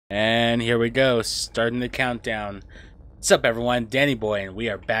And here we go, starting the countdown. What's up everyone, Danny Boy, and we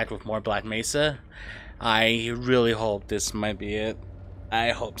are back with more Black Mesa. I really hope this might be it. I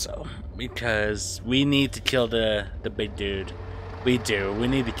hope so, because we need to kill the big dude. We do, we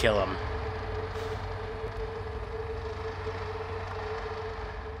need to kill him.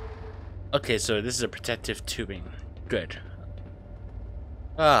 Okay, so this is a protective tubing. Good.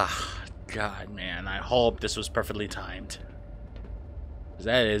 Ah, God, man, I hope this was perfectly timed.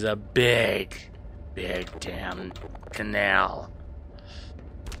 That is a big damn canal.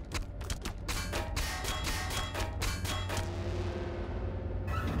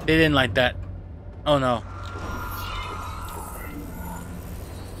 They didn't like that. Oh no.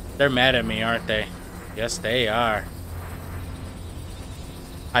 They're mad at me, aren't they? Yes, they are.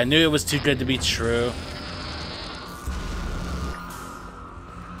 I knew it was too good to be true.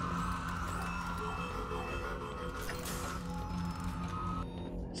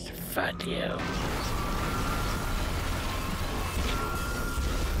 Fuck you.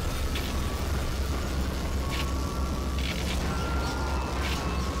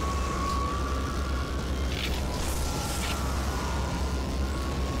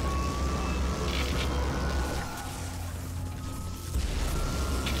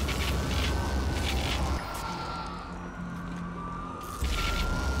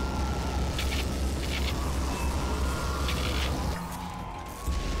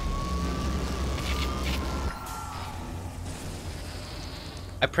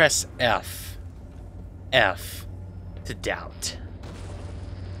 I press F to doubt.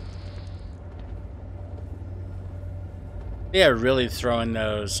 They are really throwing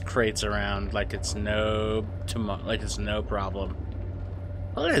those crates around like it's no problem.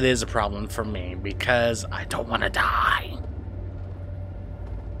 Well, it is a problem for me because I don't want to die.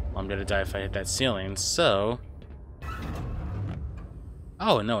 Well, I'm gonna die if I hit that ceiling. So,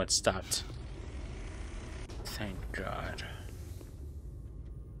 oh no, it stopped. Thank God.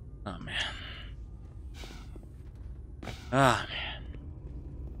 Oh man. Ah man.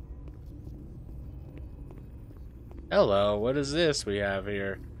 Hello, what is this we have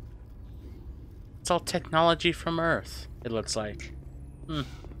here? It's all technology from Earth, it looks like.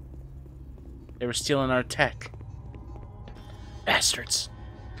 They were stealing our tech. Bastards.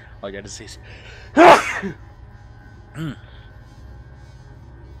 All I gotta say is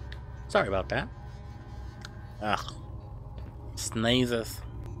sorry about that. Ugh. Sneezes.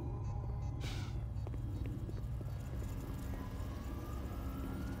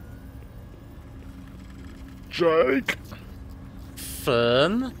 Jake.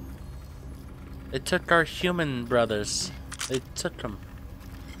 Fun. They took our human brothers. They took them.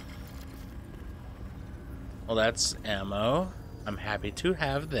 Well, that's ammo. I'm happy to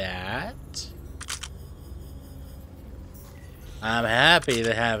have that. I'm happy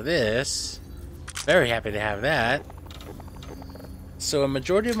to have this. Very happy to have that. So a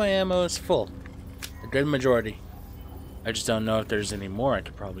majority of my ammo is full. A good majority. I just don't know if there's any more I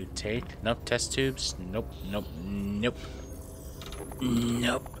could probably take. Nope, test tubes. Nope, nope, nope.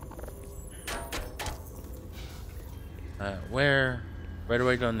 Nope. Where do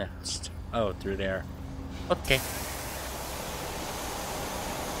I go next? Oh, through there. Okay.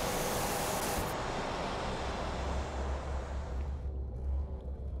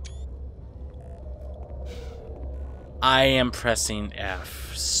 I am pressing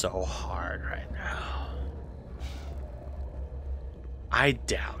F so hard right now. I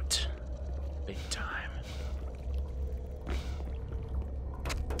doubt. Big time.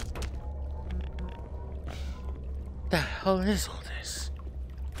 What the hell is all this?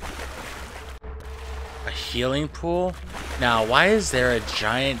 A healing pool? Now, why is there a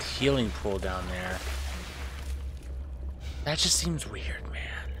giant healing pool down there? That just seems weird,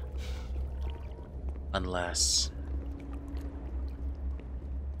 man. Unless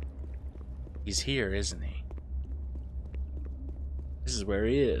he's here, isn't he? This is where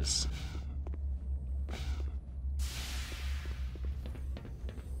he is.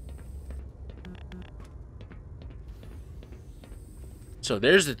 So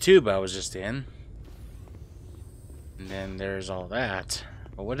there's the tube I was just in. And then there's all that.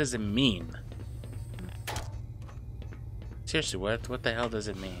 But what does it mean? Seriously, what the hell does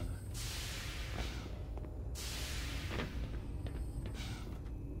it mean?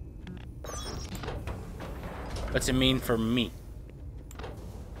 What's it mean for me?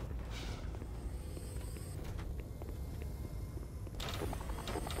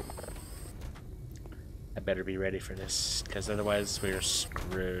 I better be ready for this, because otherwise we're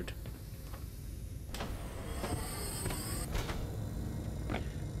screwed.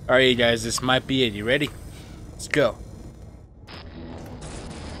 Alright, you guys, this might be it. You ready? Let's go.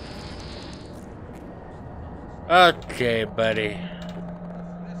 Okay, buddy.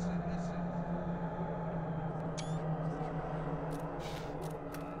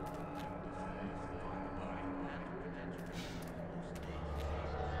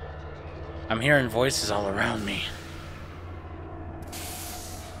 I'm hearing voices all around me.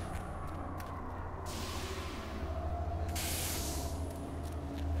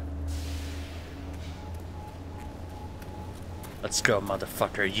 Let's go,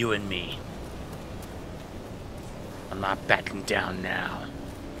 motherfucker, you and me. I'm not backing down now.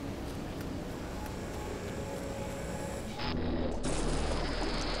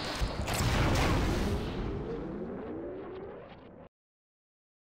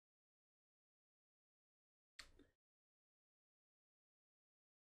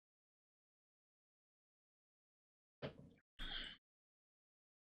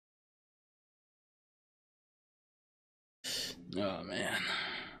 Oh man.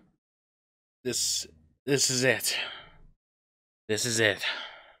 This is it. This is it.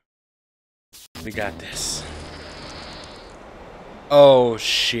 We got this. Oh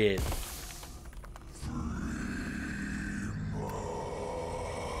shit.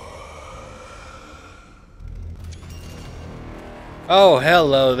 Oh,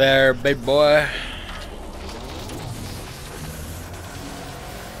 hello there, big boy.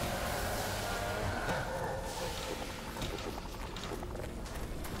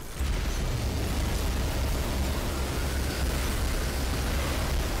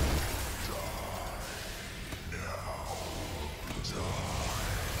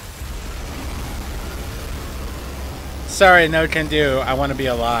 Sorry, no can do. I want to be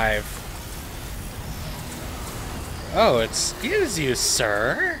alive. Oh, excuse you,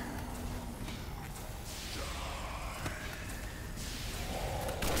 sir.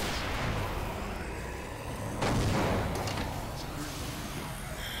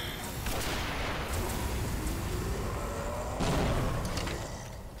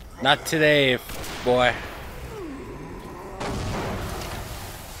 Not today, boy.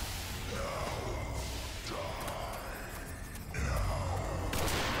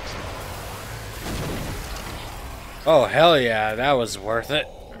 Oh, hell yeah, that was worth it.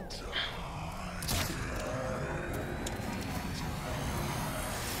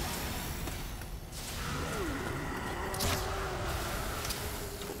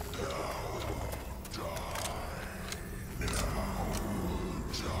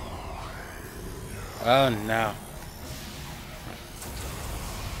 Oh no.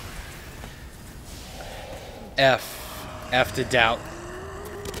 F to doubt.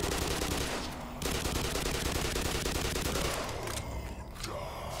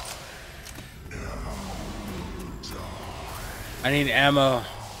 I need ammo.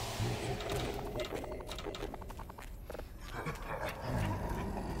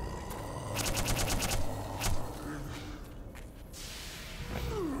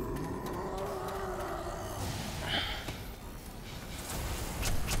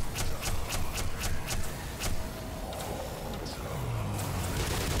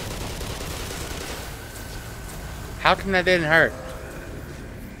 How come that didn't hurt?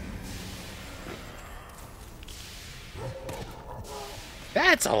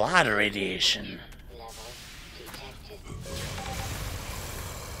 That's a lot of radiation.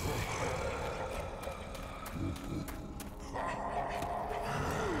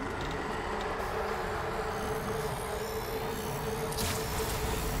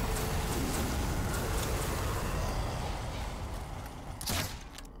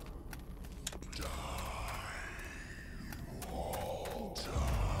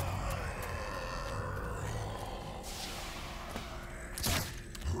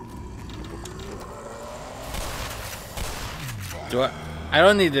 Do I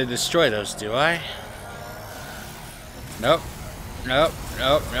don't need to destroy those, do I? Nope. Nope.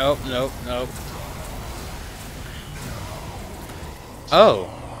 Nope. Nope. Nope. Nope. Oh.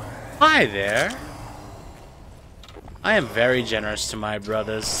 Hi there. I am very generous to my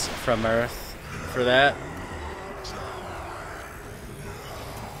brothers from Earth for that.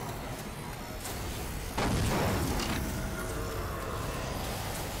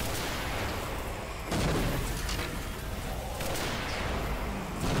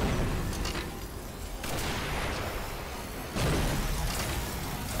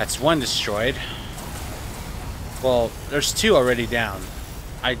 That's one destroyed. Well, there's two already down.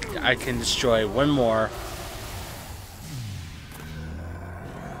 I can destroy one more.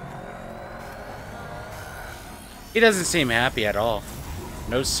 He doesn't seem happy at all.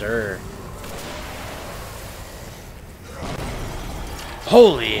 No, sir.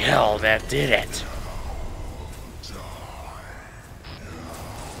 Holy hell, that did it.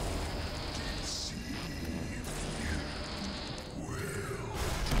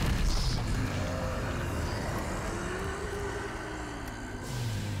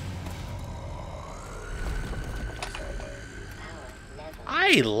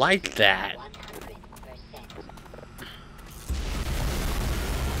 why he liked that. 100%.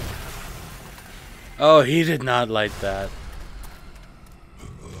 Oh, he did not like that.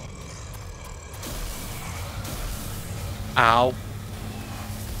 Ow.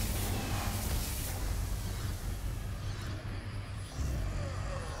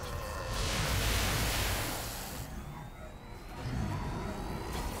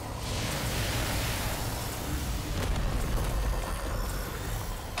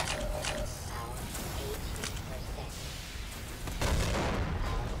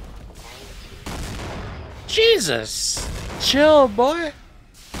 Jesus! Chill, boy.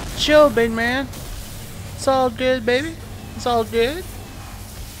 Chill, big man. It's all good, baby. It's all good.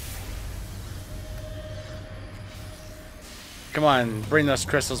 Come on, bring those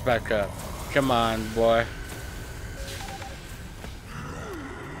crystals back up. Come on, boy.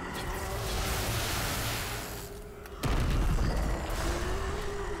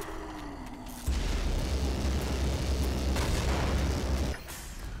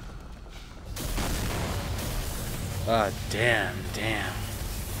 Ah, oh, damn.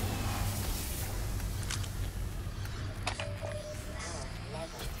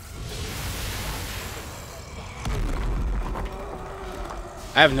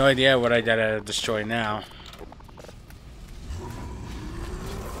 I have no idea what I gotta destroy now.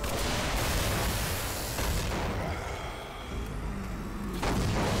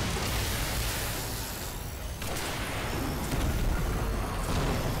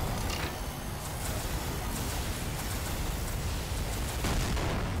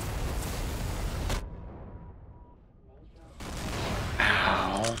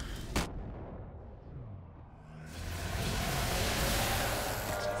 Ow.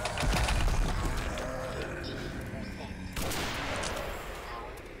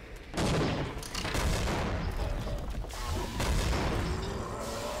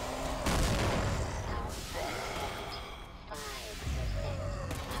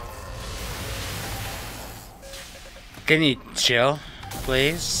 Can you chill,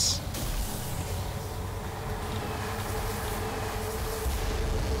 please?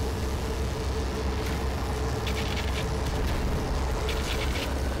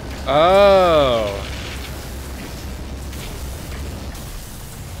 Oh.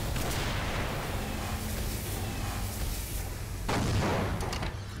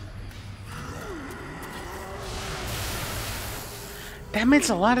 That makes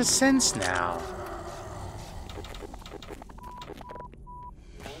a lot of sense now.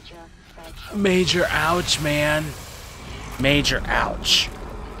 Major ouch, man. Major ouch.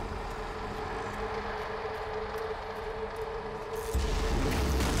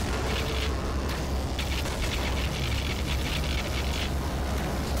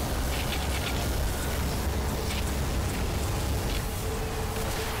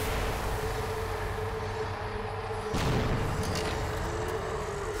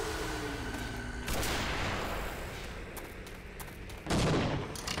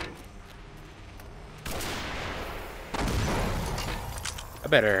 I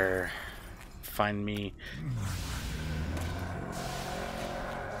better find me.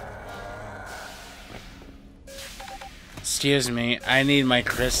 Excuse me, I need my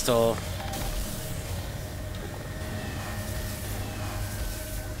crystal.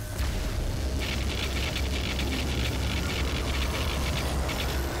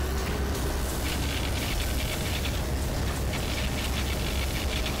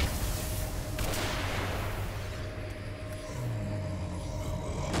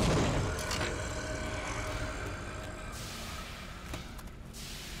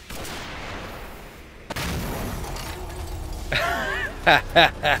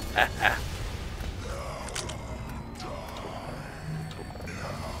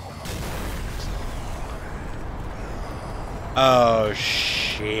 Oh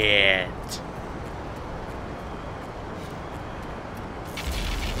shit.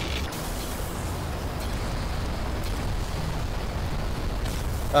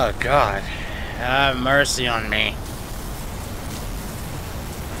 Oh god. Have mercy on me.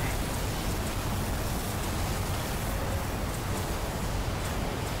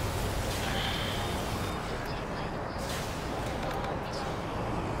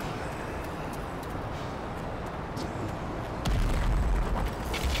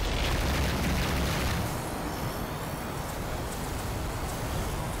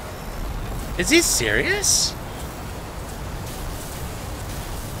 Is he serious?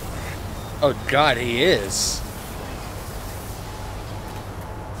 Oh god, he is.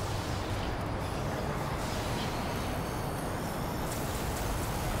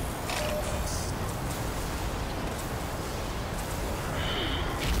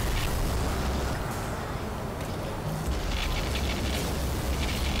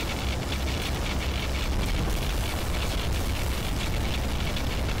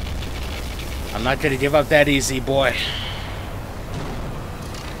 I'm not gonna give up that easy, boy.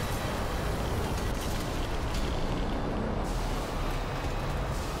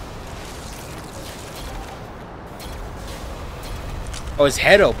 Oh, his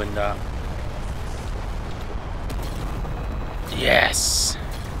head opened up. Yes.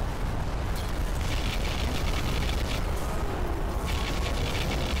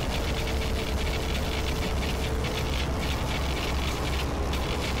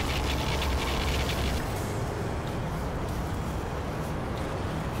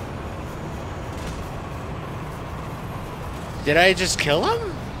 Did I just kill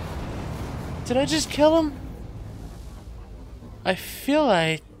him? Did I just kill him? I feel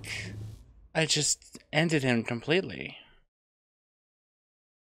like I just ended him completely.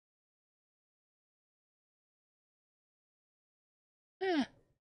 Eh.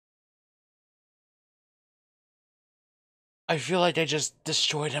 I feel like I just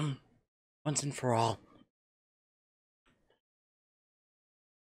destroyed him once and for all.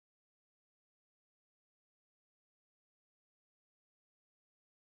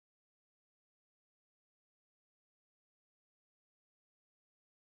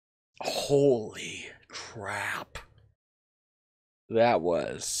 Holy crap. That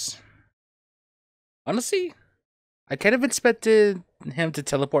was... Honestly, I kind of expected him to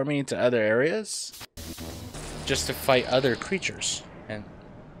teleport me into other areas just to fight other creatures. And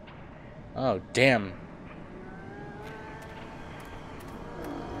oh, damn.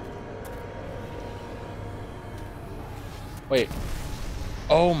 Wait.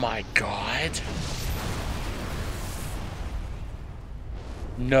 Oh my god.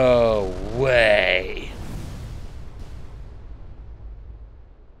 No way.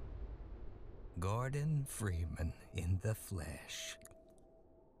 Gordon Freeman in the flesh.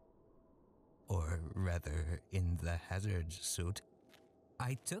 Or rather, in the hazard suit.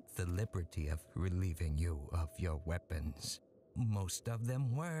 I took the liberty of relieving you of your weapons. Most of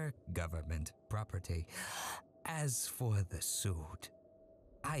them were government property. As for the suit,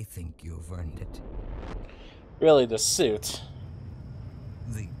 I think you've earned it. Really, the suit?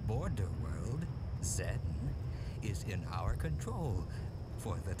 The border world, Zen, is in our control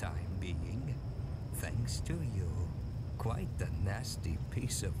for the time being. Thanks to you. Quite the nasty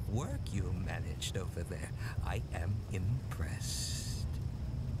piece of work you managed over there. I am impressed.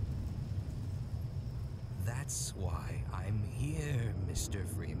 That's why I'm here, Mr.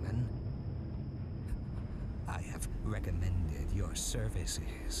 Freeman. I have recommended your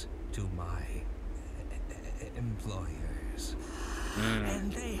services to my employers.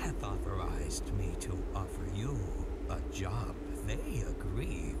 And they have authorized me to offer you a job. They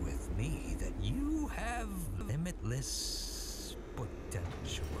agree with me that you have limitless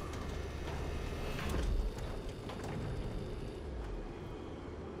potential.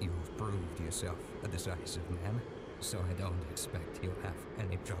 You've proved yourself a decisive man, so I don't expect you'll have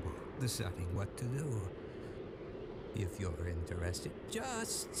any trouble deciding what to do. If you're interested,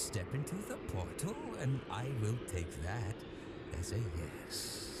 just step into the portal and I will take that as a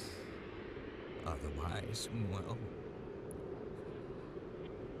yes. Otherwise, well,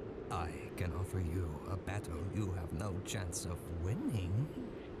 I can offer you a battle you have no chance of winning.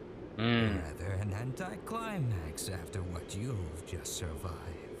 Rather an anticlimax after what you've just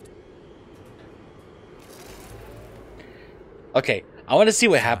survived. Okay, I want to see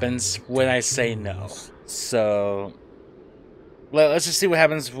what happens when I say no. So, let's just see what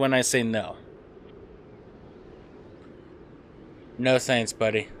happens when I say no. No thanks,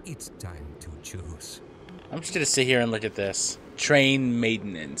 buddy. It's time to choose. I'm just gonna sit here and look at this. Train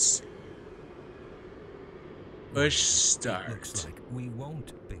maintenance. Push start. It looks like we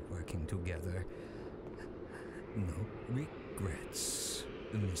won't be working together. No regrets,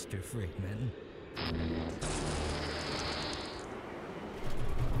 Mr. Freeman.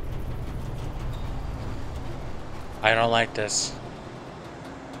 I don't like this.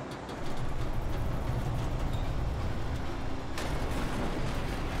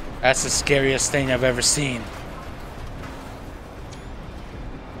 That's the scariest thing I've ever seen.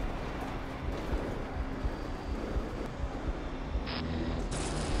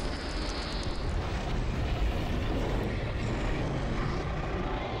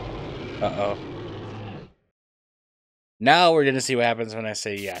 Uh-oh. Now we're gonna see what happens when I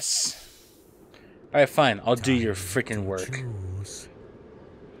say yes. Alright, fine. I'll do your freaking work. Choose.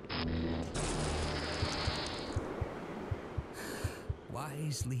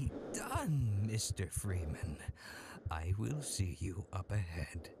 Wisely done, Mr. Freeman. I will see you up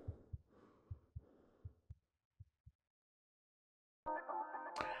ahead.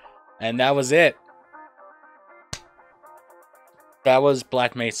 And that was it. That was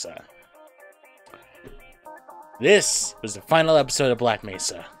Black Mesa. This was the final episode of Black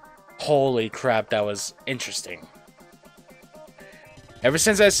Mesa. Holy crap, that was interesting. Ever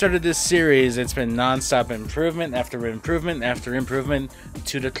since I started this series, it's been non-stop improvement after improvement after improvement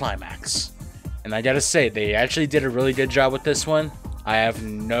to the climax. And I gotta say, they actually did a really good job with this one. I have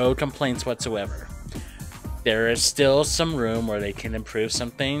no complaints whatsoever. There is still some room where they can improve some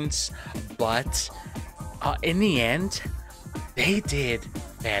things, but in the end, they did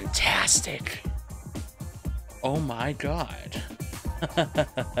fantastic. Oh my god.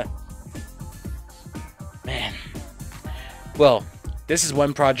 Man. Well, this is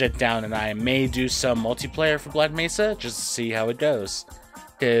one project down, and I may do some multiplayer for Black Mesa just to see how it goes,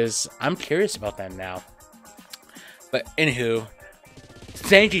 because I'm curious about that now. But anywho,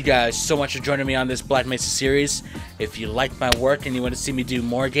 thank you guys so much for joining me on this Black Mesa series. If you like my work and you want to see me do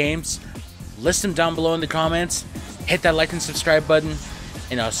more games, list them down below in the comments, hit that like and subscribe button,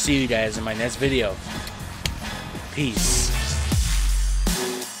 and I'll see you guys in my next video. Peace.